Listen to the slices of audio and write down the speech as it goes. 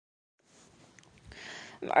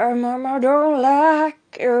My mama don't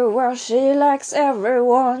like you, well she likes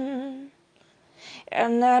everyone.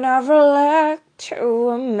 And I never liked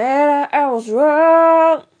to admit I was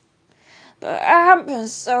wrong. But I've been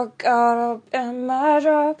so caught up in my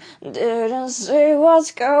job, didn't see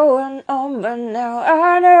what's going on, but now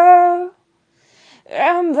I know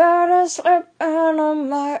I'm better sleeping on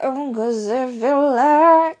my own. 'Cause if you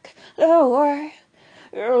like the way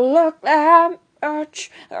you look that much,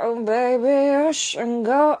 oh baby, you should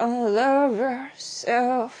go and love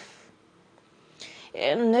yourself.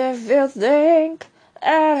 And if you think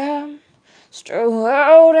that I'm still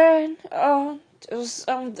holding on to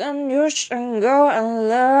something, you should go and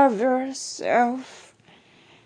love yourself.